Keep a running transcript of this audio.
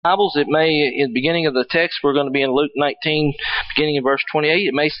Bibles, it may, in the beginning of the text, we're going to be in Luke 19, beginning in verse 28,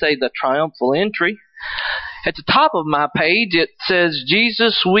 it may say the triumphal entry. At the top of my page, it says,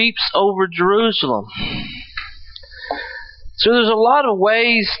 Jesus weeps over Jerusalem. So there's a lot of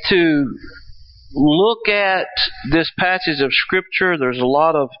ways to look at this passage of Scripture. There's a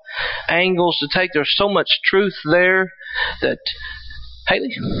lot of angles to take. There's so much truth there that...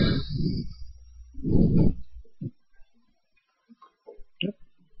 Haley?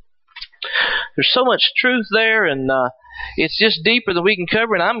 There's so much truth there, and it's just deeper than we can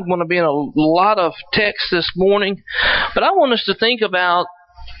cover, and I'm going to be in a lot of text this morning. But I want us to think about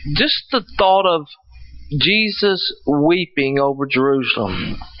just the thought of Jesus weeping over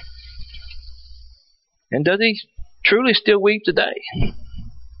Jerusalem. And does He truly still weep today?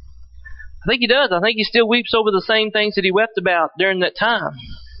 I think He does. I think He still weeps over the same things that He wept about during that time.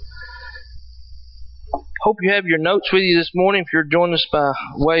 Hope you have your notes with you this morning. If you're joining us by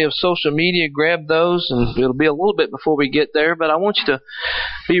way of social media, grab those, and it'll be a little bit before we get there, but I want you to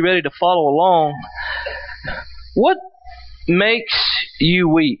be ready to follow along. What makes you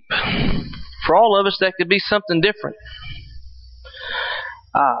weep? For all of us, that could be something different.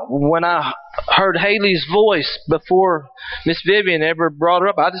 When I heard Haley's voice before Miss Vivian ever brought her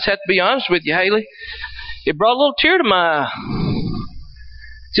up, I just have to be honest with you, Haley. It brought a little tear to my eye.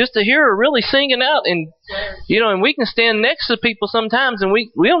 Just to hear her really singing out, and and we can stand next to people sometimes, and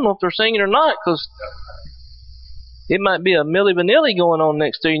we don't know if they're singing or not, because it might be a Milli Vanilli going on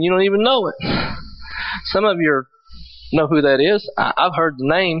next to you, and you don't even know it. Some of you know who that is. I've heard the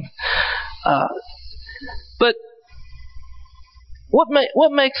name, but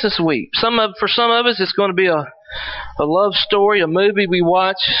what makes us weep? For some of us, it's going to be a love story, a movie we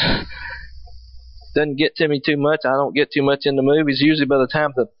watch. Doesn't get to me too much. I don't get too much into movies. Usually by the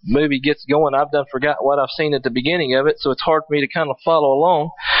time the movie gets going, I've done forgot what I've seen at the beginning of it, so it's hard for me to kind of follow along.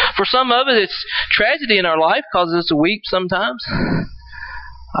 For some of it, it's tragedy in our life causes us to weep sometimes.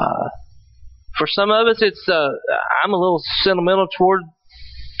 For some of us, it's I'm a little sentimental toward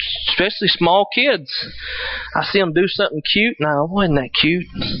especially small kids. I see them do something cute, and wasn't that cute?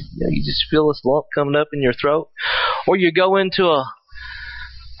 You just feel this lump coming up in your throat. Or you go into a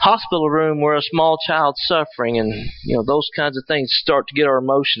hospital room where a small child's suffering, and those kinds of things start to get our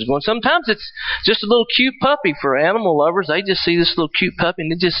emotions going. Sometimes it's just a little cute puppy. For animal lovers, they just see this little cute puppy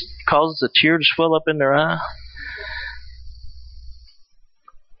and it just causes a tear to swell up in their eye.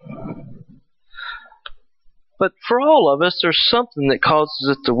 But for all of us, there's something that causes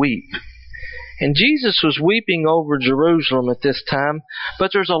us to weep. And Jesus was weeping over Jerusalem at this time,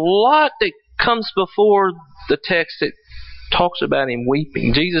 but there's a lot that comes before the text that talks about Him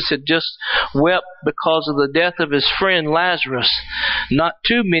weeping. Jesus had just wept because of the death of His friend Lazarus, not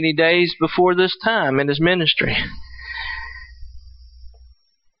too many days before this time in His ministry.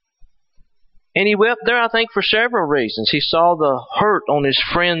 And He wept there, I think, for several reasons. He saw the hurt on His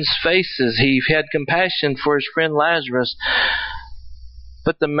friends' faces. He had compassion for His friend Lazarus.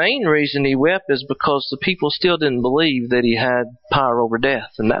 But the main reason He wept is because the people still didn't believe that He had power over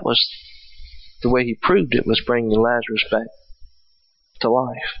death. And that was the way He proved it, was bringing Lazarus back to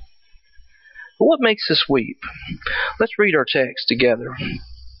life. But what makes us weep? Let's read our text together.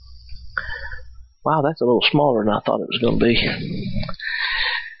 Wow, that's a little smaller than I thought it was going to be.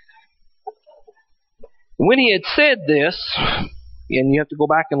 When He had said this, and you have to go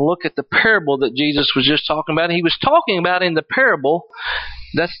back and look at the parable that Jesus was just talking about. He was talking about in the parable,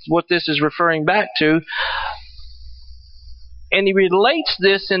 that's what this is referring back to. And He relates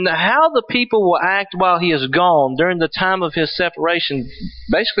this into how the people will act while He is gone during the time of His separation,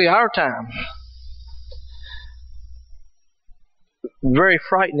 basically our time. Very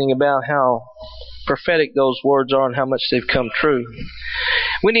frightening about how prophetic those words are and how much they've come true.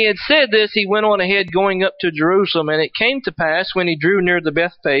 When He had said this, He went on ahead going up to Jerusalem, and it came to pass when He drew near the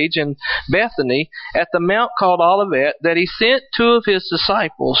Bethphage and Bethany at the mount called Olivet, that He sent 2 of His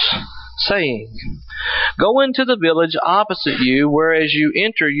disciples, saying, Go into the village opposite you, where as you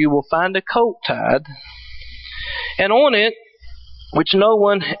enter you will find a colt tied, and on which no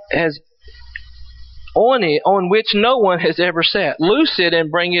one has ever sat. Loose it and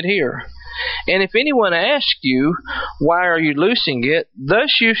bring it here. And if anyone asks you, Why are you loosing it?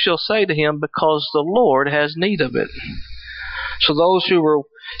 Thus you shall say to him, Because the Lord has need of it. So those who were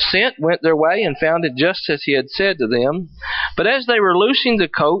sent went their way and found it just as he had said to them. But as they were loosing the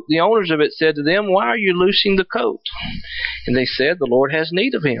coat, the owners of it said to them, "Why are you loosing the coat?" And they said, "The Lord has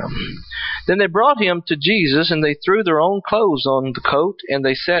need of him." Then they brought him to Jesus, and they threw their own clothes on the coat, and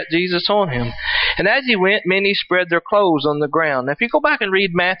they sat Jesus on him. And as he went, many spread their clothes on the ground. Now, if you go back and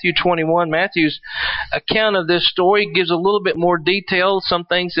read Matthew 21, Matthew's account of this story gives a little bit more detail, some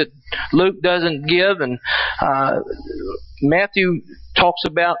things that Luke doesn't give. And Matthew talks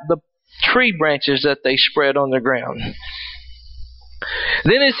about the tree branches that they spread on the ground.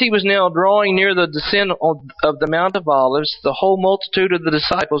 Then as he was now drawing near the descent of the Mount of Olives, the whole multitude of the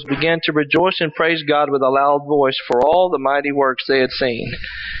disciples began to rejoice and praise God with a loud voice for all the mighty works they had seen,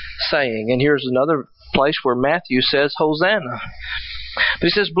 saying, and here's another place where Matthew says, Hosanna. But he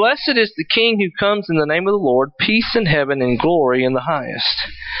says, "Blessed is the King who comes in the name of the Lord, peace in heaven and glory in the highest."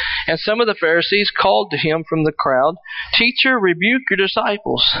 And some of the Pharisees called to him from the crowd, "Teacher, rebuke your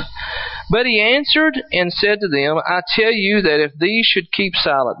disciples." But he answered and said to them, "I tell you that if these should keep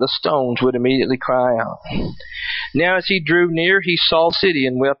silent, the stones would immediately cry out." Now as he drew near, he saw the city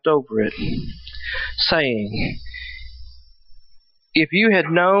and wept over it, saying, "If you had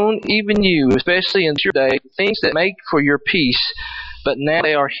known, even you, especially in your day, things that make for your peace, but now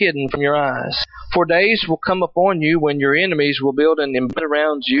they are hidden from your eyes. For days will come upon you when your enemies will build an embankment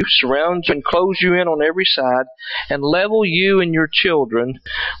around you, surround you, and close you in on every side, and level you and your children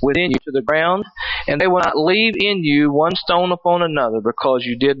within you to the ground, and they will not leave in you one stone upon another, because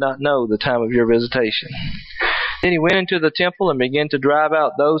you did not know the time of your visitation." Then he went into the temple and began to drive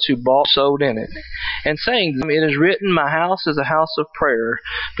out those who bought and sold in it, and saying to them, "It is written, my house is a house of prayer,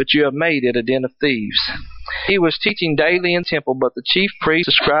 but you have made it a den of thieves." He was teaching daily in the temple, but the chief priests,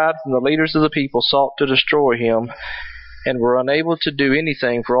 the scribes, and the leaders of the people sought to destroy him, and were unable to do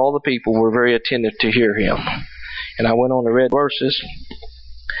anything, for all the people were very attentive to hear him. And I went on to read verses.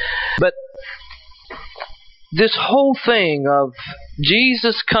 But this whole thing of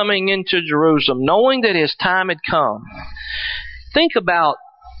Jesus coming into Jerusalem, knowing that his time had come, think about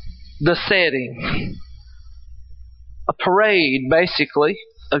the setting. A parade, basically,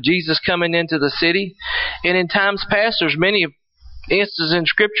 of Jesus coming into the city. And in times past, there's many instances in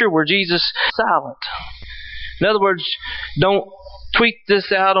Scripture where Jesus is silent. In other words, don't tweet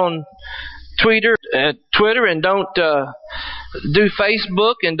this out on Twitter, and don't do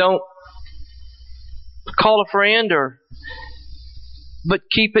Facebook, and don't call a friend, but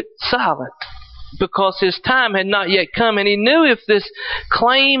keep it silent, because his time had not yet come. And he knew if this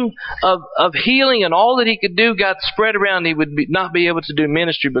claim of healing and all that he could do got spread around, he would not be able to do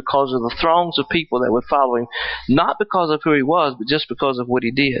ministry because of the throngs of people that would follow him, not because of who he was, but just because of what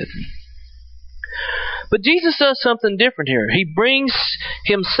he did. But Jesus does something different here. He brings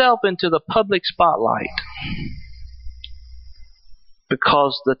himself into the public spotlight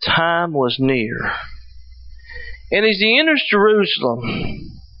because the time was near. And as he enters Jerusalem,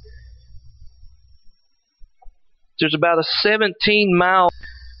 there's about a 17-mile.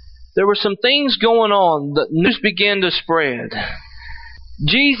 There were some things going on. The news began to spread.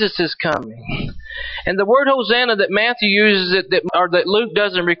 Jesus is coming. And the word Hosanna that Matthew uses, that Luke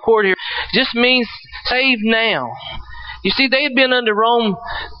doesn't record here, just means save now. You see, they had been under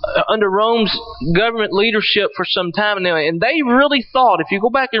Rome's government leadership for some time now, and they really thought, if you go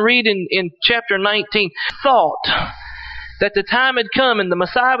back and read in chapter 19, thought that the time had come and the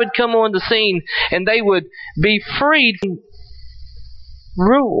Messiah would come on the scene and they would be freed from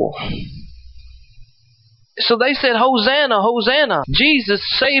rule. So they said, "Hosanna, Hosanna, Jesus,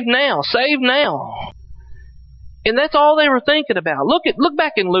 save now, save now." And that's all they were thinking about. Look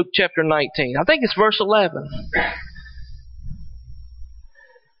back in Luke chapter 19. I think it's verse 11.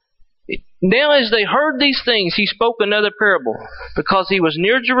 Now as they heard these things, he spoke another parable, because he was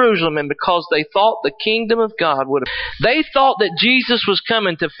near Jerusalem, and because they thought the kingdom of God would have. They thought that Jesus was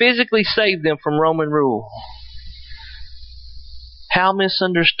coming to physically save them from Roman rule. How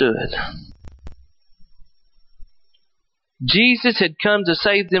misunderstood. Jesus had come to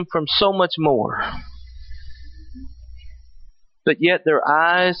save them from so much more. But yet their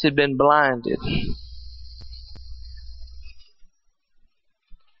eyes had been blinded.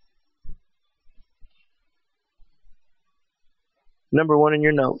 Number one in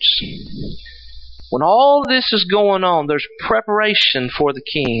your notes. When all this is going on, there's preparation for the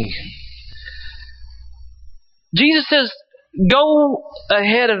King. Jesus says, "Go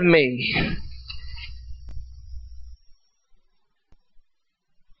ahead of me.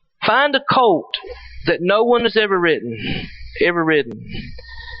 Find a coat that no one has ever ridden.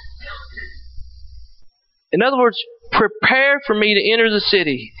 In other words, prepare for me to enter the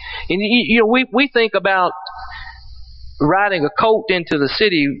city." And we think about riding a colt into the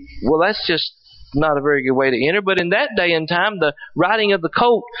city, well, that's just not a very good way to enter. But in that day and time, the riding of the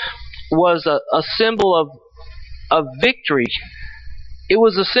colt was a symbol of victory. It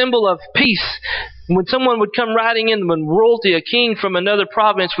was a symbol of peace. When someone would come riding in, when royalty, a king from another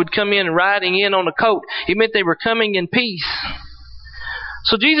province would come in riding in on a colt, it meant they were coming in peace.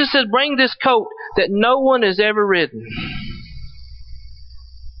 So Jesus said, bring this colt that no one has ever ridden.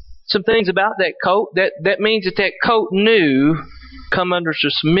 Some things about that coat, that means that coat knew come under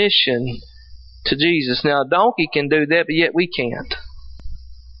submission to Jesus. Now a donkey can do that, but yet we can't.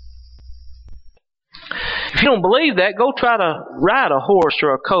 If you don't believe that, go try to ride a horse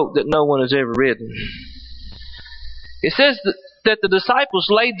or a coat that no one has ever ridden. It says that the disciples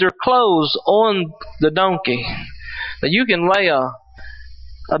laid their clothes on the donkey. Now you can lay a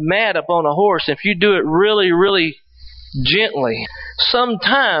mat up on a horse if you do it really, really gently.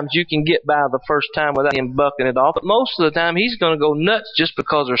 Sometimes you can get by the first time without him bucking it off, but most of the time he's going to go nuts just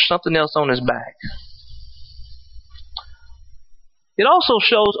because there's something else on his back. It also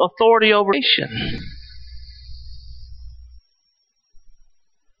shows authority over nation.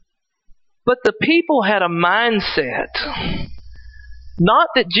 But the people had a mindset, not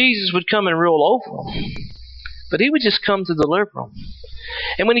that Jesus would come and rule over them, but he would just come to deliver them.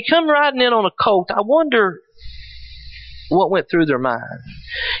 And when he come riding in on a colt, I wonder what went through their mind.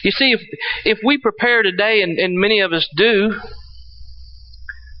 You see, if we prepare today, and many of us do,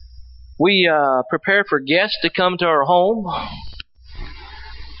 we prepare for guests to come to our home.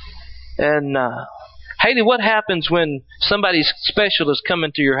 And Haley, what happens when somebody special is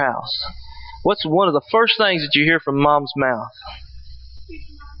coming to your house? What's one of the first things that you hear from Mom's mouth?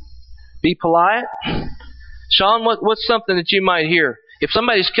 Be polite. Sean, what's something that you might hear? If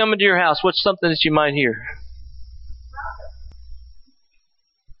somebody's coming to your house, what's something that you might hear?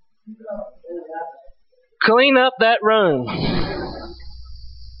 Clean up that room.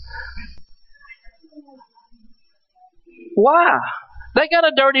 Why? They got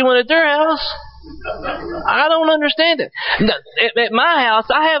a dirty one at their house. I don't understand it. At my house,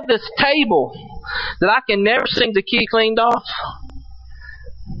 I have this table that I can never seem to keep cleaned off.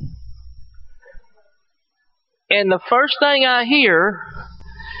 And the first thing I hear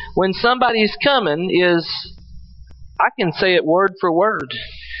when somebody's coming is, I can say it word for word.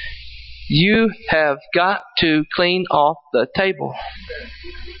 You have got to clean off the table.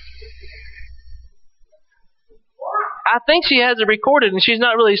 I think she has it recorded and she's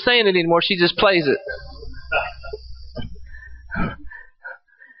not really saying it anymore. She just plays it.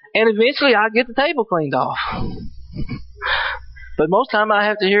 And eventually I get the table cleaned off. But most of the time I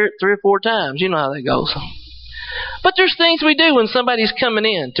have to hear it 3 or 4 times. You know how that goes. But there's things we do when somebody's coming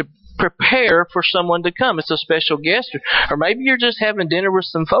in to prepare for someone to come. It's a special guest, or maybe you're just having dinner with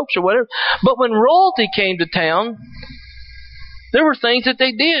some folks or whatever. But when royalty came to town, there were things that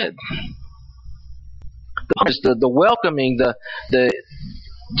they did. The welcoming,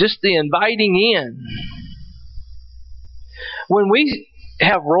 just the inviting in. When we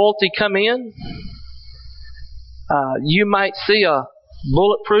have royalty come in, you might see a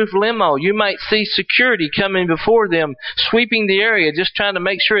bulletproof limo. You might see security coming before them, sweeping the area, just trying to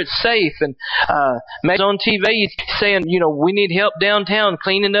make sure it's safe. And maybe on TV saying, we need help downtown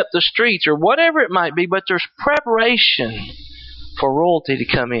cleaning up the streets or whatever it might be. But there's preparation for royalty to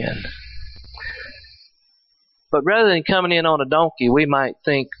come in. But rather than coming in on a donkey, we might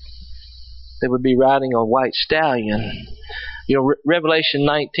think they would be riding a white stallion. Revelation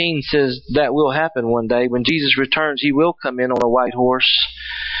 19 says that will happen one day. When Jesus returns, he will come in on a white horse.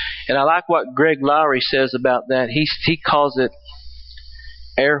 And I like what Greg Lowry says about that. He calls it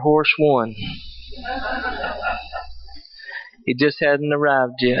Air Horse One. He just hadn't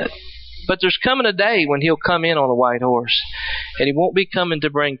arrived yet. But there's coming a day when he'll come in on a white horse. And he won't be coming to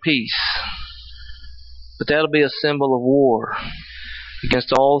bring peace. But that'll be a symbol of war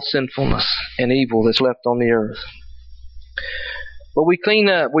against all sinfulness and evil that's left on the earth. But we clean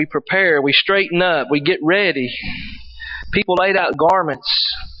up, we prepare, we straighten up, we get ready. People laid out garments,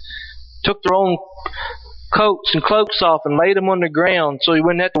 took their own coats and cloaks off and laid them on the ground so you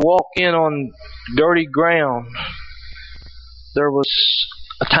wouldn't have to walk in on dirty ground. There was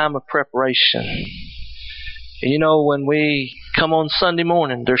a time of preparation. And when we come on Sunday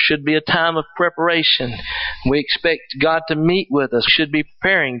morning, there should be a time of preparation. We expect God to meet with us. We should be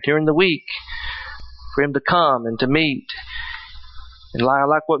preparing during the week for Him to come and to meet. And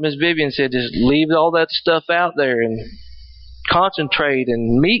like what Miss Vivian said, just leave all that stuff out there and concentrate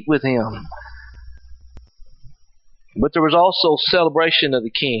and meet with Him. But there was also celebration of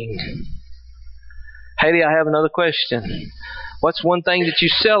the King. Haley, I have another question. What's one thing that you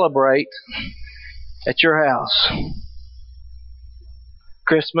celebrate at your house?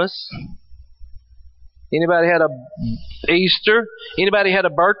 Christmas? Anybody had a Easter? Anybody had a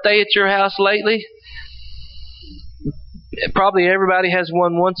birthday at your house lately? Probably everybody has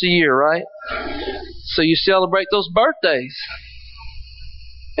one once a year, right? So you celebrate those birthdays.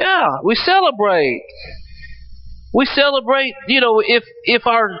 Yeah, we celebrate. We celebrate, if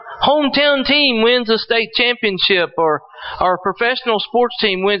our hometown team wins a state championship or our professional sports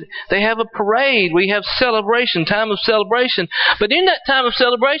team wins, they have a parade. We have celebration, time of celebration. But in that time of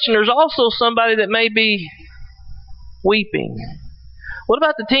celebration, there's also somebody that may be weeping. What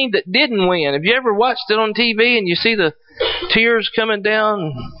about the team that didn't win? Have you ever watched it on TV and you see the tears coming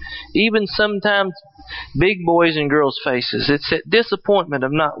down, even sometimes big boys and girls' faces? It's that disappointment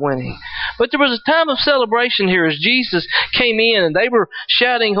of not winning. But there was a time of celebration here as Jesus came in and they were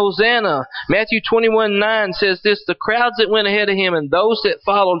shouting, Hosanna. Matthew 21:9 says this, the crowds that went ahead of him and those that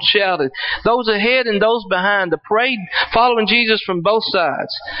followed shouted. Those ahead and those behind. The parade following Jesus from both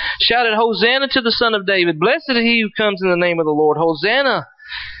sides shouted, Hosanna to the Son of David. Blessed is he who comes in the name of the Lord. Hosanna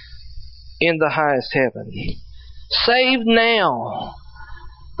in the highest heaven. Save now.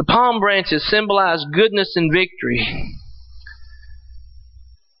 The palm branches symbolize goodness and victory.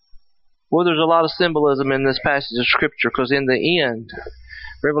 Well, there's a lot of symbolism in this passage of Scripture because in the end,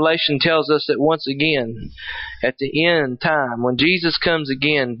 Revelation tells us that once again, at the end time, when Jesus comes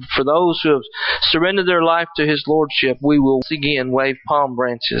again, for those who have surrendered their life to His Lordship, we will once again wave palm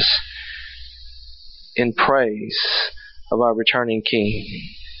branches in praise of our returning King.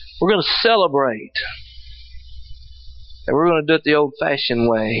 We're going to celebrate. And we're going to do it the old-fashioned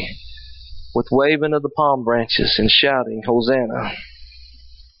way, with waving of the palm branches and shouting, Hosanna.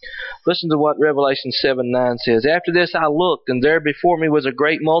 Listen to what Revelation 7:9 says. After this I looked, and there before me was a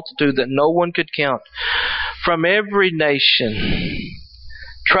great multitude that no one could count, from every nation,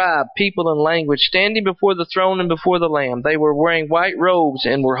 tribe, people, and language, standing before the throne and before the Lamb. They were wearing white robes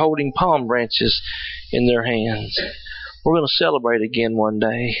and were holding palm branches in their hands. We're going to celebrate again one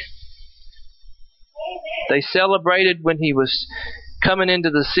day. They celebrated when He was coming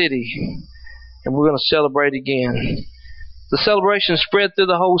into the city, and we're going to celebrate again. The celebration spread through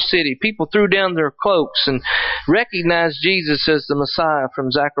the whole city. People threw down their cloaks and recognized Jesus as the Messiah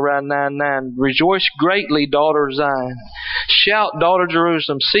from Zechariah 9:9. Rejoice greatly, daughter Zion. Shout, daughter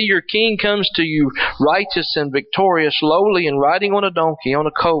Jerusalem. See, your King comes to you, righteous and victorious, lowly and riding on a donkey, on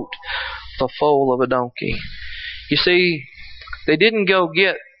a coat, the foal of a donkey. You see, they didn't go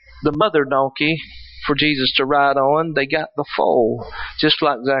get the mother donkey for Jesus to ride on. They got the foal, just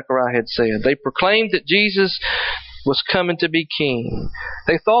like Zechariah had said. They proclaimed that Jesus was coming to be king.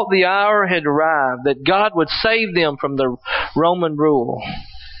 They thought the hour had arrived, that God would save them from the Roman rule.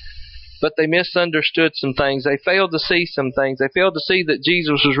 But they misunderstood some things. They failed to see some things. They failed to see that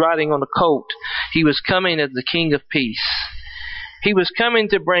Jesus was riding on a coat. He was coming as the King of Peace. He was coming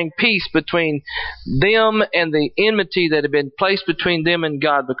to bring peace between them and the enmity that had been placed between them and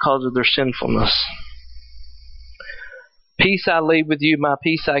God because of their sinfulness. Peace I leave with you, my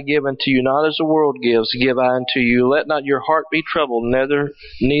peace I give unto you, not as the world gives, give I unto you. Let not your heart be troubled,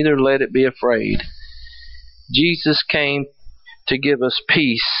 neither let it be afraid. Jesus came to give us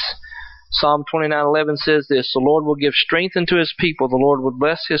peace. Psalm 29:11 says this, the Lord will give strength unto His people, the Lord will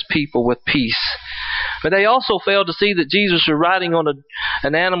bless His people with peace. But they also failed to see that Jesus was riding on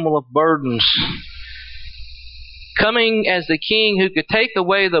an animal of burdens, coming as the King who could take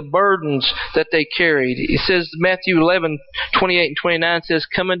away the burdens that they carried. It says, Matthew 11:28 and 29 says,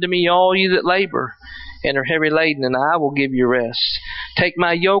 come unto me, all you that labor and are heavy laden, and I will give you rest. Take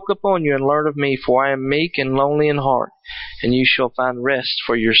my yoke upon you and learn of me, for I am meek and lowly in heart, and you shall find rest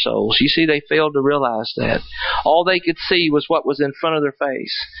for your souls. You see, they failed to realize that. All they could see was what was in front of their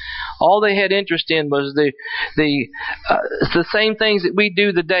face. All they had interest in was the same things that we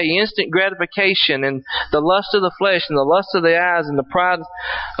do today, instant gratification and the lust of the flesh and the lust of the eyes and the pride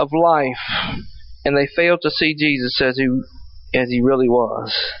of life. And they failed to see Jesus as he really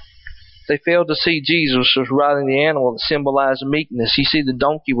was. They failed to see Jesus was riding the animal that symbolized meekness. You see, the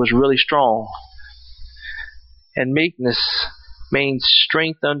donkey was really strong. And meekness means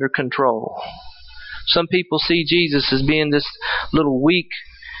strength under control. Some people see Jesus as being this little weak,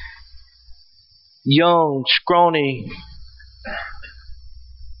 young, scrawny.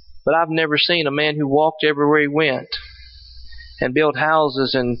 But I've never seen a man who walked everywhere he went and built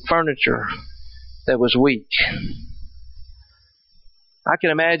houses and furniture that was weak. I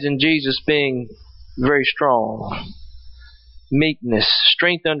can imagine Jesus being very strong. Meekness,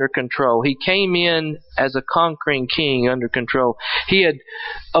 strength under control. He came in as a conquering king under control. He had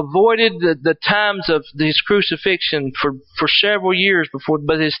avoided the times of his crucifixion for several years before,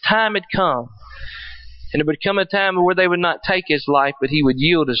 but his time had come. And there would come a time where they would not take His life, but He would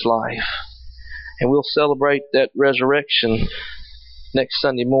yield His life. And we'll celebrate that resurrection next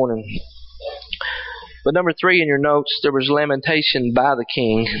Sunday morning. But number 3 in your notes, there was lamentation by the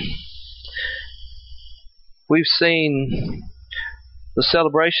king. We've seen the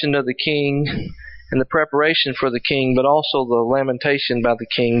celebration of the king and the preparation for the king, but also the lamentation by the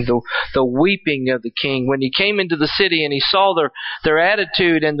king, the weeping of the king. When he came into the city and he saw their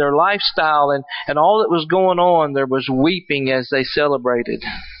attitude and their lifestyle and all that was going on, there was weeping as they celebrated.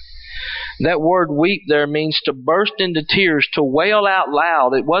 That word weep there means to burst into tears, to wail out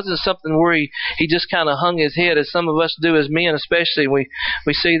loud. It wasn't something where he just kind of hung his head, as some of us do as men especially. We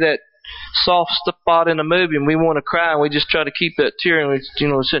see that soft spot in a movie and we want to cry and we just try to keep that tear and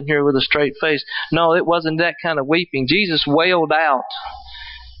we're sitting here with a straight face. No, it wasn't that kind of weeping. Jesus wailed out.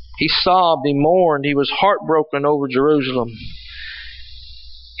 He sobbed, he mourned, he was heartbroken over Jerusalem.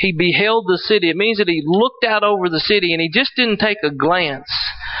 He beheld the city. It means that he looked out over the city and he just didn't take a glance.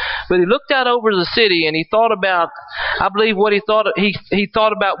 But he looked out over the city and he thought about, I believe what he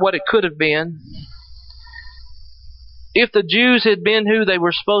thought about what it could have been. If the Jews had been who they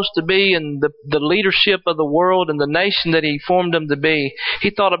were supposed to be and the leadership of the world and the nation that He formed them to be, he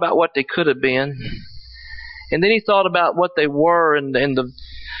thought about what they could have been. And then he thought about what they were and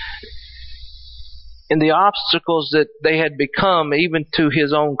the obstacles that they had become even to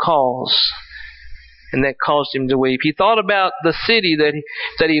his own cause. And that caused him to weep. He thought about the city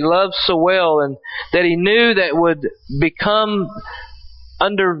that he loved so well and that he knew that would become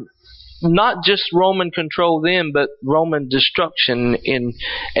under not just Roman control then, but Roman destruction in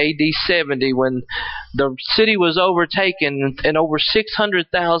AD 70 when the city was overtaken and over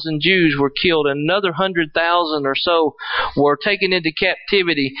 600,000 Jews were killed and another 100,000 or so were taken into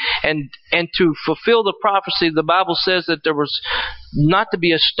captivity. And to fulfill the prophecy, the Bible says that there was not to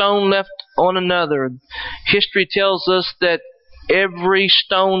be a stone left on another. History tells us that every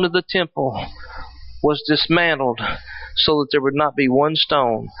stone of the temple was dismantled, so that there would not be one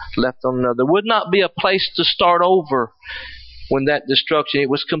stone left on another. There would not be a place to start over when that destruction. It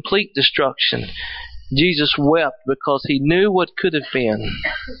was complete destruction. Jesus wept because He knew what could have been.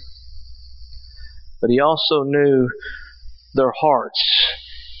 But He also knew their hearts.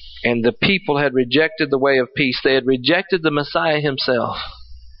 And the people had rejected the way of peace. They had rejected the Messiah Himself.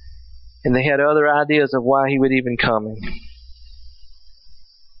 And they had other ideas of why He would even come.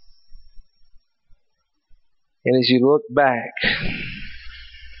 And as you look back,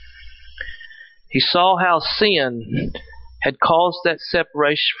 he saw how sin had caused that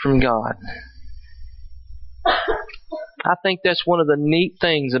separation from God. I think that's one of the neat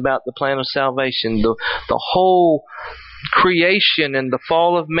things about the plan of salvation. The whole creation and the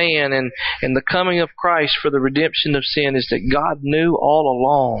fall of man and the coming of Christ for the redemption of sin is that God knew all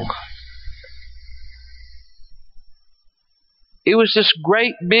along. It was this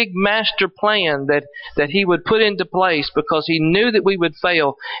great big master plan that He would put into place because He knew that we would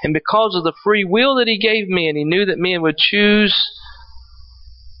fail. And because of the free will that He gave men, He knew that men would choose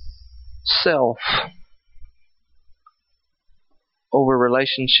self over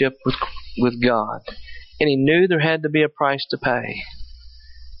relationship with God. And He knew there had to be a price to pay.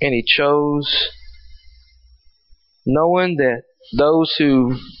 And He chose, knowing that those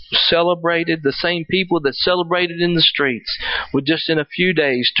who celebrated, the same people that celebrated in the streets, would just in a few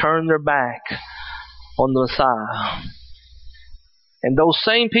days turn their back on the Messiah. And those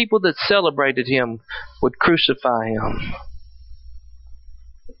same people that celebrated Him would crucify Him.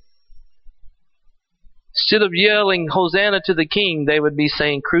 Instead of yelling, Hosanna to the King, they would be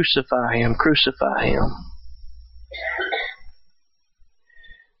saying, crucify Him, crucify Him.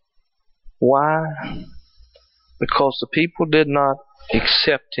 Why? Because the people did not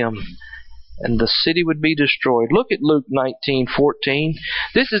accept Him, and the city would be destroyed. Look at Luke 19:14.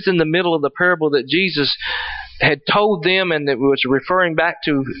 This is in the middle of the parable that Jesus had told them, and it was referring back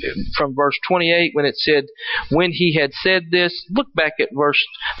to from verse 28 when it said, when He had said this. Look back at verse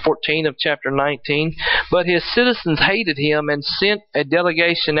 14 of chapter 19. But His citizens hated Him and sent a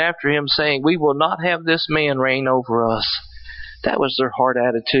delegation after Him, saying, we will not have this man reign over us. That was their heart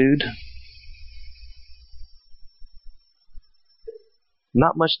attitude.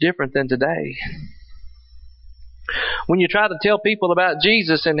 Not much different than today. When you try to tell people about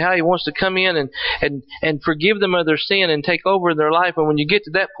Jesus and how He wants to come in and forgive them of their sin and take over their life, and when you get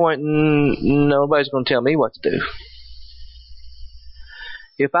to that point, nobody's going to tell me what to do.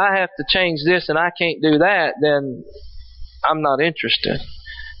 If I have to change this and I can't do that, then I'm not interested.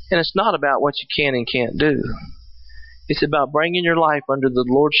 And it's not about what you can and can't do. It's about bringing your life under the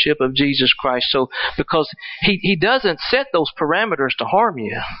lordship of Jesus Christ. So, because He doesn't set those parameters to harm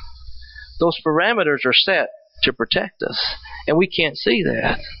you. Those parameters are set to protect us, and we can't see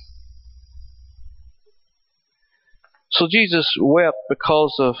that. So Jesus wept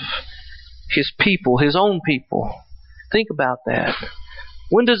because of His people, His own people. Think about that.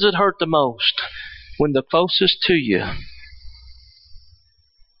 When does it hurt the most? When the closest to you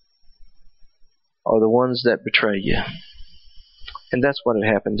are the ones that betray you. And that's what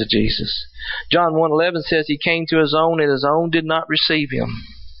had happened to Jesus. John 1:11 says He came to His own, and His own did not receive Him.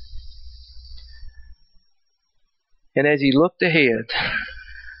 And as He looked ahead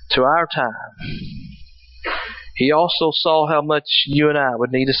to our time, He also saw how much you and I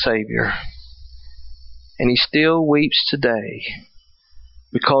would need a Savior. And He still weeps today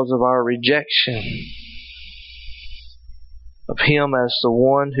because of our rejection of Him as the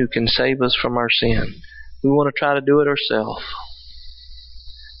one who can save us from our sin. We want to try to do it ourselves,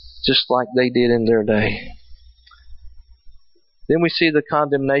 just like they did in their day. Then we see the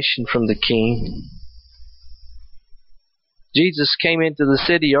condemnation from the king. Jesus came into the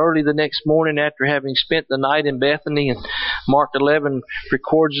city early the next morning after having spent the night in Bethany, and Mark 11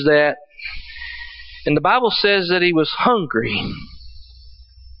 records that. And the Bible says that He was hungry.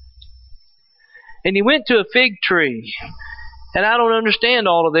 And He went to a fig tree. And I don't understand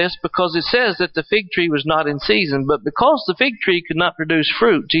all of this, because it says that the fig tree was not in season. But because the fig tree could not produce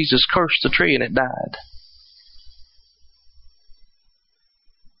fruit, Jesus cursed the tree and it died.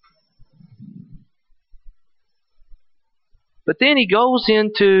 But then He goes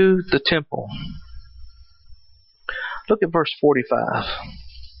into the temple. Look at verse 45.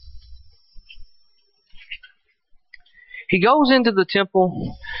 He goes into the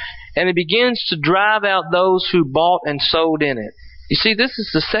temple and He begins to drive out those who bought and sold in it. You see, this is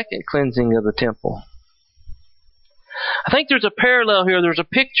the second cleansing of the temple. I think there's a parallel here. There's a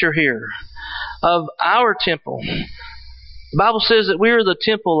picture here of our temple. The Bible says that we are the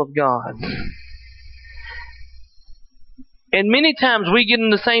temple of God. And many times we get in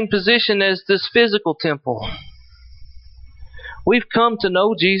the same position as this physical temple. We've come to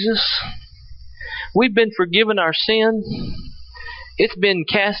know Jesus. We've been forgiven our sin. It's been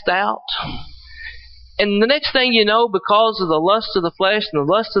cast out. And the next thing you know, because of the lust of the flesh and the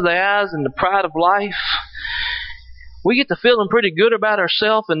lust of the eyes and the pride of life, we get to feeling pretty good about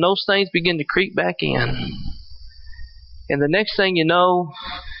ourselves, and those things begin to creep back in. And the next thing you know,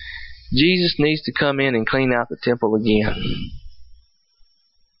 Jesus needs to come in and clean out the temple again.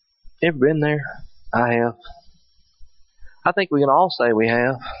 Ever been there? I have. I think we can all say we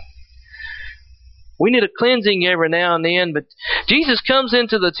have. We need a cleansing every now and then, but Jesus comes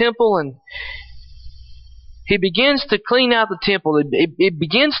into the temple and He begins to clean out the temple. It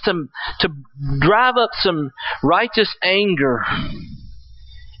begins to drive up some righteous anger.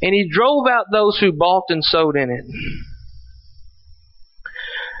 And He drove out those who bought and sold in it.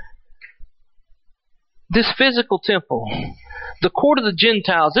 This physical temple, the court of the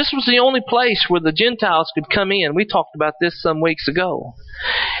Gentiles, this was the only place where the Gentiles could come in. We talked about this some weeks ago.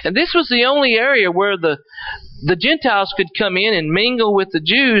 And this was the only area where the Gentiles could come in and mingle with the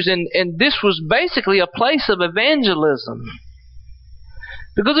Jews. And this was basically a place of evangelism.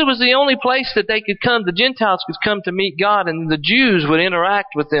 Because it was the only place that they could come, the Gentiles could come to meet God, and the Jews would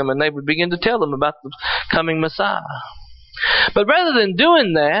interact with them, and they would begin to tell them about the coming Messiah. But rather than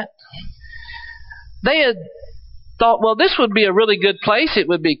doing that, they had thought, well, this would be a really good place. It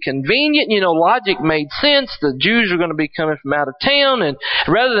would be convenient. Logic made sense. The Jews are going to be coming from out of town, and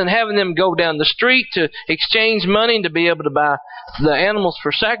rather than having them go down the street to exchange money and to be able to buy the animals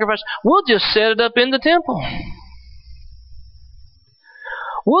for sacrifice, we'll just set it up in the temple.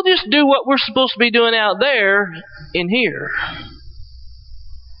 We'll just do what we're supposed to be doing out there in here.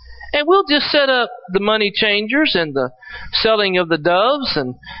 And we'll just set up the money changers and the selling of the doves,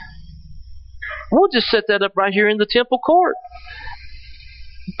 and we'll just set that up right here in the temple court.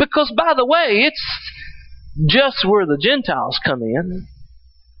 Because, by the way, it's just where the Gentiles come in.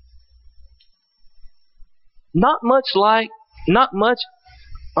 Not much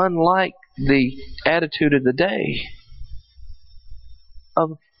unlike the attitude of the day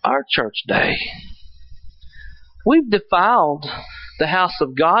of our church day. We've defiled the house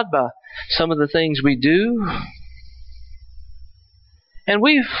of God by some of the things we do. And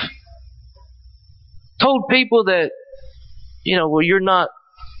we've told people that, well,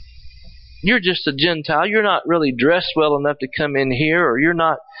 you're just a Gentile. You're not really dressed well enough to come in here, or you're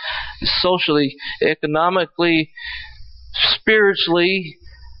not socially, economically, spiritually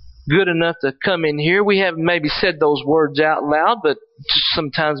good enough to come in here. We haven't maybe said those words out loud, but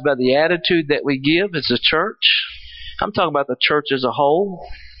sometimes by the attitude that we give as a church. I'm talking about the church as a whole.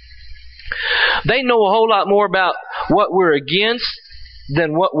 They know a whole lot more about what we're against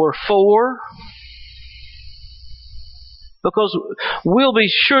than what we're for. Because we'll be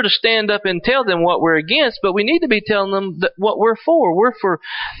sure to stand up and tell them what we're against, but we need to be telling them that what we're for. We're for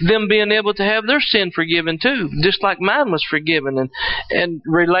them being able to have their sin forgiven too, just like mine was forgiven, and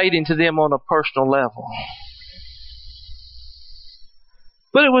relating to them on a personal level.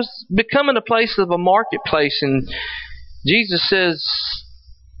 But it was becoming a place of a marketplace, and Jesus says,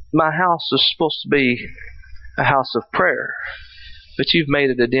 my house is supposed to be a house of prayer, but you've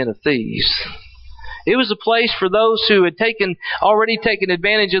made it a den of thieves. It was a place for those who had already taken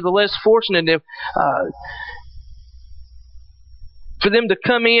advantage of the less fortunate, for them to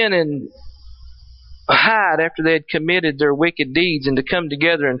come in and hide after they had committed their wicked deeds, and to come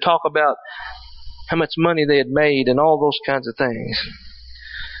together and talk about how much money they had made and all those kinds of things.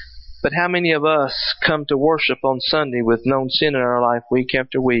 But how many of us come to worship on Sunday with known sin in our life week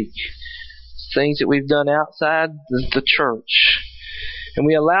after week? Things that we've done outside the church. And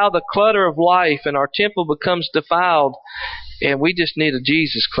we allow the clutter of life, and our temple becomes defiled, and we just need a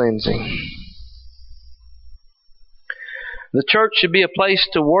Jesus cleansing. The church should be a place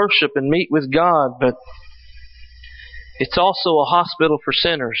to worship and meet with God, but it's also a hospital for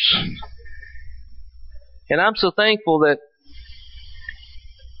sinners. And I'm so thankful that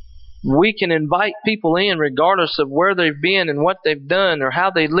we can invite people in regardless of where they've been and what they've done or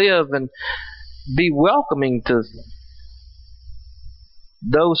how they live, and be welcoming to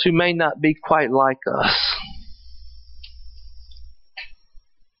those who may not be quite like us.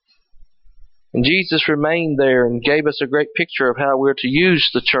 And Jesus remained there and gave us a great picture of how we're to use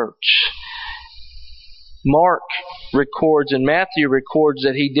the church. Mark records and Matthew records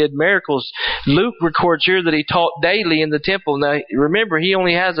that he did miracles. Luke records here that he taught daily in the temple. Now, remember, he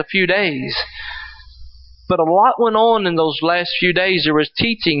only has a few days. But a lot went on in those last few days. There was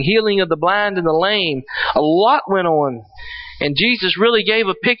teaching, healing of the blind and the lame. A lot went on. And Jesus really gave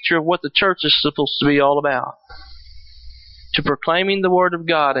a picture of what the church is supposed to be all about. To proclaiming the Word of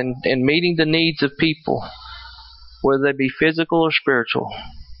God and meeting the needs of people, whether they be physical or spiritual.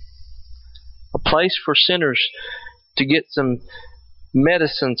 A place for sinners to get some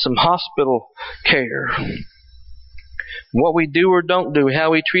medicine, some hospital care. What we do or don't do,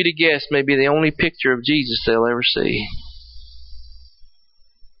 how we treat a guest, may be the only picture of Jesus they'll ever see.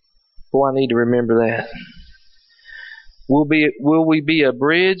 Boy, I need to remember that. Will we be a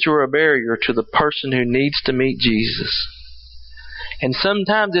bridge or a barrier to the person who needs to meet Jesus? And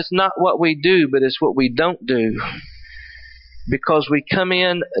sometimes it's not what we do, but it's what we don't do. Because we come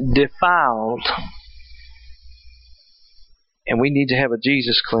in defiled. And we need to have a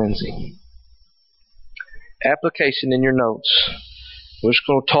Jesus cleansing. Application in your notes. We're just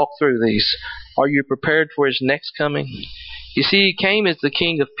going to talk through these. Are you prepared for His next coming? You see, He came as the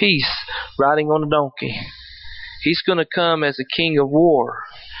King of Peace, riding on a donkey. He's going to come as a king of war,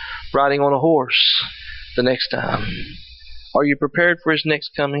 riding on a horse the next time. Are you prepared for His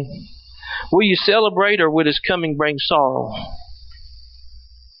next coming? Will you celebrate, or will His coming bring sorrow?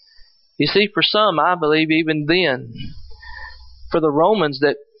 You see, for some, I believe even then, for the Romans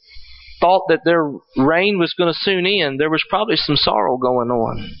that thought that their reign was going to soon end, there was probably some sorrow going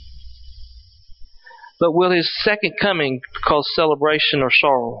on. But will His second coming cause celebration or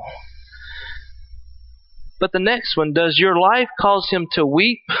sorrow? But the next one, does your life cause Him to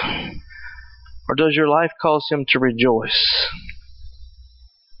weep, or does your life cause Him to rejoice?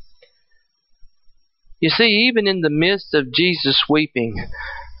 You see, even in the midst of Jesus weeping,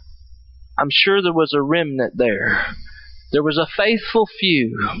 I'm sure there was a remnant there. There was a faithful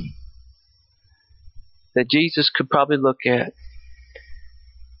few that Jesus could probably look at.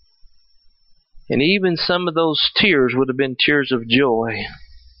 And even some of those tears would have been tears of joy.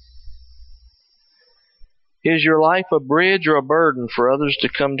 Is your life a bridge or a burden for others to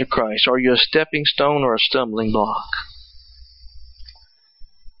come to Christ? Are you a stepping stone or a stumbling block?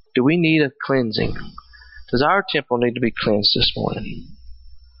 Do we need a cleansing? Does our temple need to be cleansed this morning?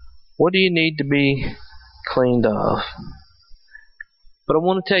 What do you need to be cleaned of? But I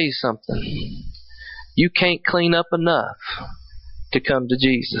want to tell you something. You can't clean up enough to come to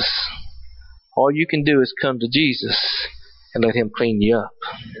Jesus. All you can do is come to Jesus and let Him clean you up.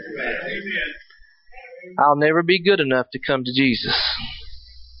 I'll never be good enough to come to Jesus.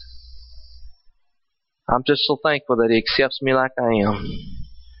 I'm just so thankful that He accepts me like I am.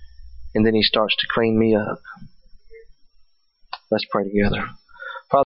 And then He starts to clean me up. Let's pray together.